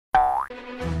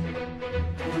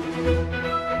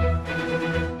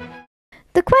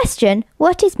The question,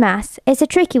 what is mass, is a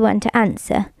tricky one to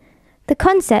answer. The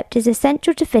concept is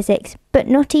essential to physics, but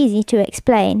not easy to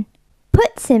explain.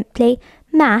 Put simply,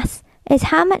 mass is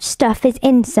how much stuff is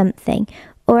in something,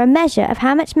 or a measure of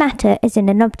how much matter is in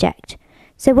an object.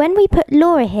 So when we put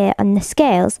Laura here on the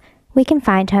scales, we can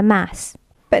find her mass.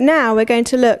 But now we're going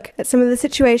to look at some of the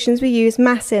situations we use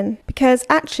mass in, because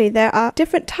actually there are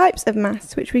different types of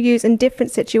mass which we use in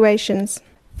different situations.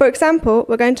 For example,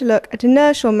 we're going to look at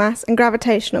inertial mass and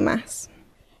gravitational mass.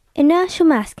 Inertial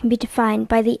mass can be defined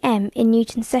by the m in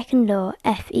Newton's second law,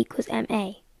 F equals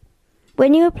ma.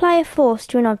 When you apply a force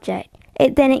to an object,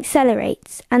 it then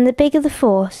accelerates, and the bigger the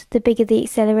force, the bigger the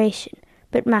acceleration,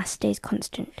 but mass stays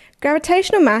constant.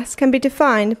 Gravitational mass can be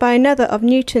defined by another of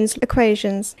Newton's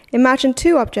equations. Imagine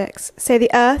two objects, say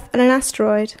the Earth and an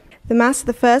asteroid. The mass of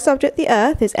the first object, the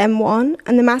Earth, is m1,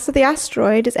 and the mass of the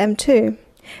asteroid is m2.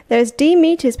 There is d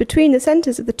meters between the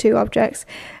centres of the two objects,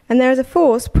 and there is a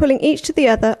force pulling each to the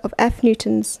other of F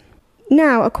newtons.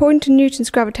 Now, according to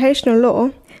Newton's gravitational law,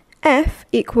 F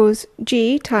equals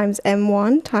g times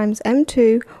m1 times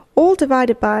m2, all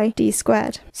divided by d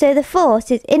squared. So the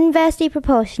force is inversely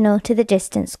proportional to the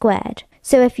distance squared.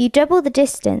 So if you double the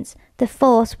distance, the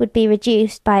force would be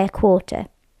reduced by a quarter.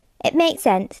 It makes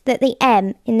sense that the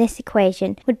m in this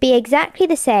equation would be exactly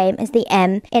the same as the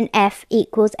m in F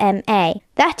equals ma.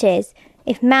 That is,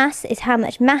 if mass is how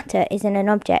much matter is in an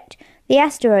object, the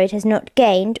asteroid has not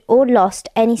gained or lost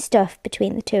any stuff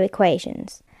between the two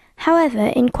equations. However,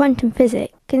 in quantum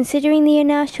physics, considering the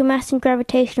inertial mass and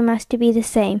gravitational mass to be the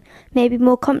same may be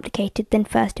more complicated than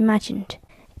first imagined.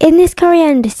 In this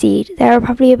coriander seed, there are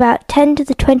probably about 10 to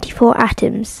the 24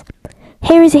 atoms.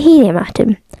 Here is a helium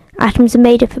atom. Atoms are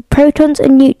made up of protons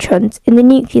and neutrons in the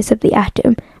nucleus of the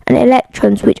atom, and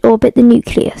electrons which orbit the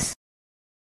nucleus.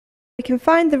 We can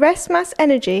find the rest mass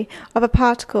energy of a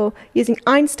particle using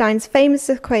Einstein's famous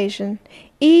equation,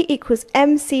 E equals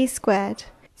mc squared.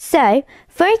 So,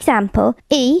 for example,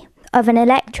 E of an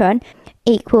electron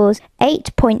equals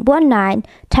 8.19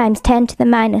 times 10 to the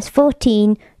minus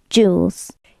 14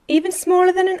 joules. Even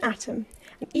smaller than an atom,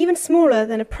 and even smaller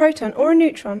than a proton or a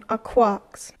neutron, are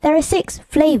quarks. There are 6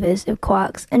 flavours of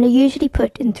quarks and are usually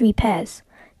put in 3 pairs.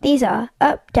 These are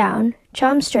up, down,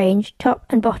 charm, strange, top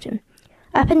and bottom.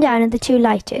 Up and down are the 2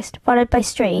 lightest, followed by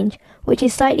strange, which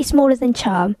is slightly smaller than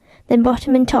charm, then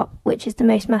bottom and top, which is the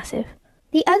most massive.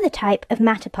 The other type of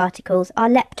matter particles are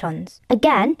leptons.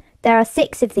 Again, there are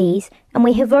 6 of these, and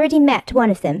we have already met one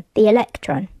of them, the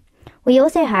electron. We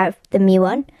also have the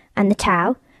muon and the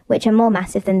tau, which are more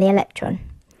massive than the electron.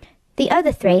 The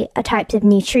other 3 are types of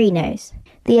neutrinos,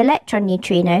 the electron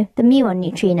neutrino, the muon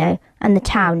neutrino, and the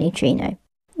tau neutrino.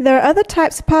 There are other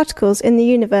types of particles in the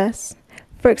universe.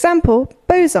 For example,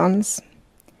 bosons.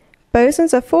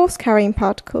 Bosons are force-carrying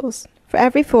particles. For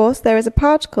every force, there is a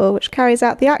particle which carries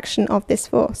out the action of this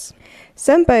force.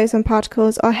 Some boson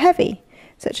particles are heavy,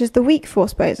 such as the weak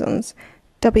force bosons,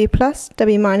 W+,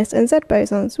 W- and Z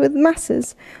bosons, with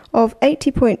masses of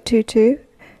 80.22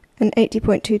 and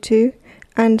 80.22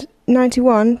 and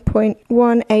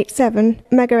 91.187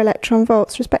 megaelectron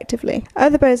volts respectively.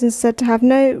 Other bosons are said to have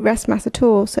no rest mass at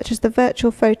all, such as the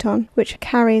virtual photon, which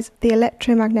carries the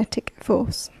electromagnetic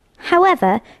force.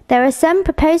 However, there are some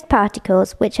proposed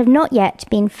particles which have not yet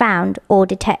been found or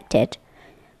detected.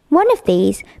 One of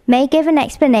these may give an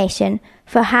explanation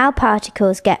for how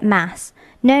particles get mass,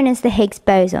 known as the Higgs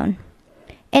boson.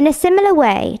 In a similar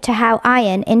way to how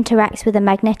iron interacts with a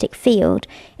magnetic field,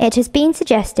 it has been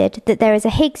suggested that there is a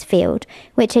Higgs field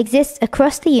which exists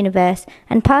across the universe,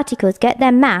 and particles get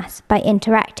their mass by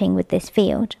interacting with this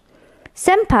field.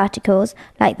 Some particles,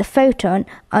 like the photon,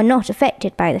 are not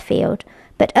affected by the field,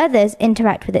 but others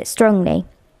interact with it strongly.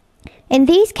 In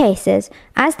these cases,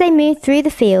 as they move through the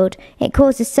field, it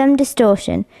causes some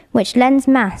distortion, which lends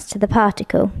mass to the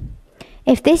particle.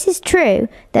 If this is true,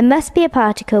 there must be a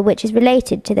particle which is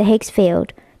related to the Higgs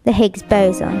field, the Higgs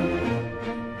boson.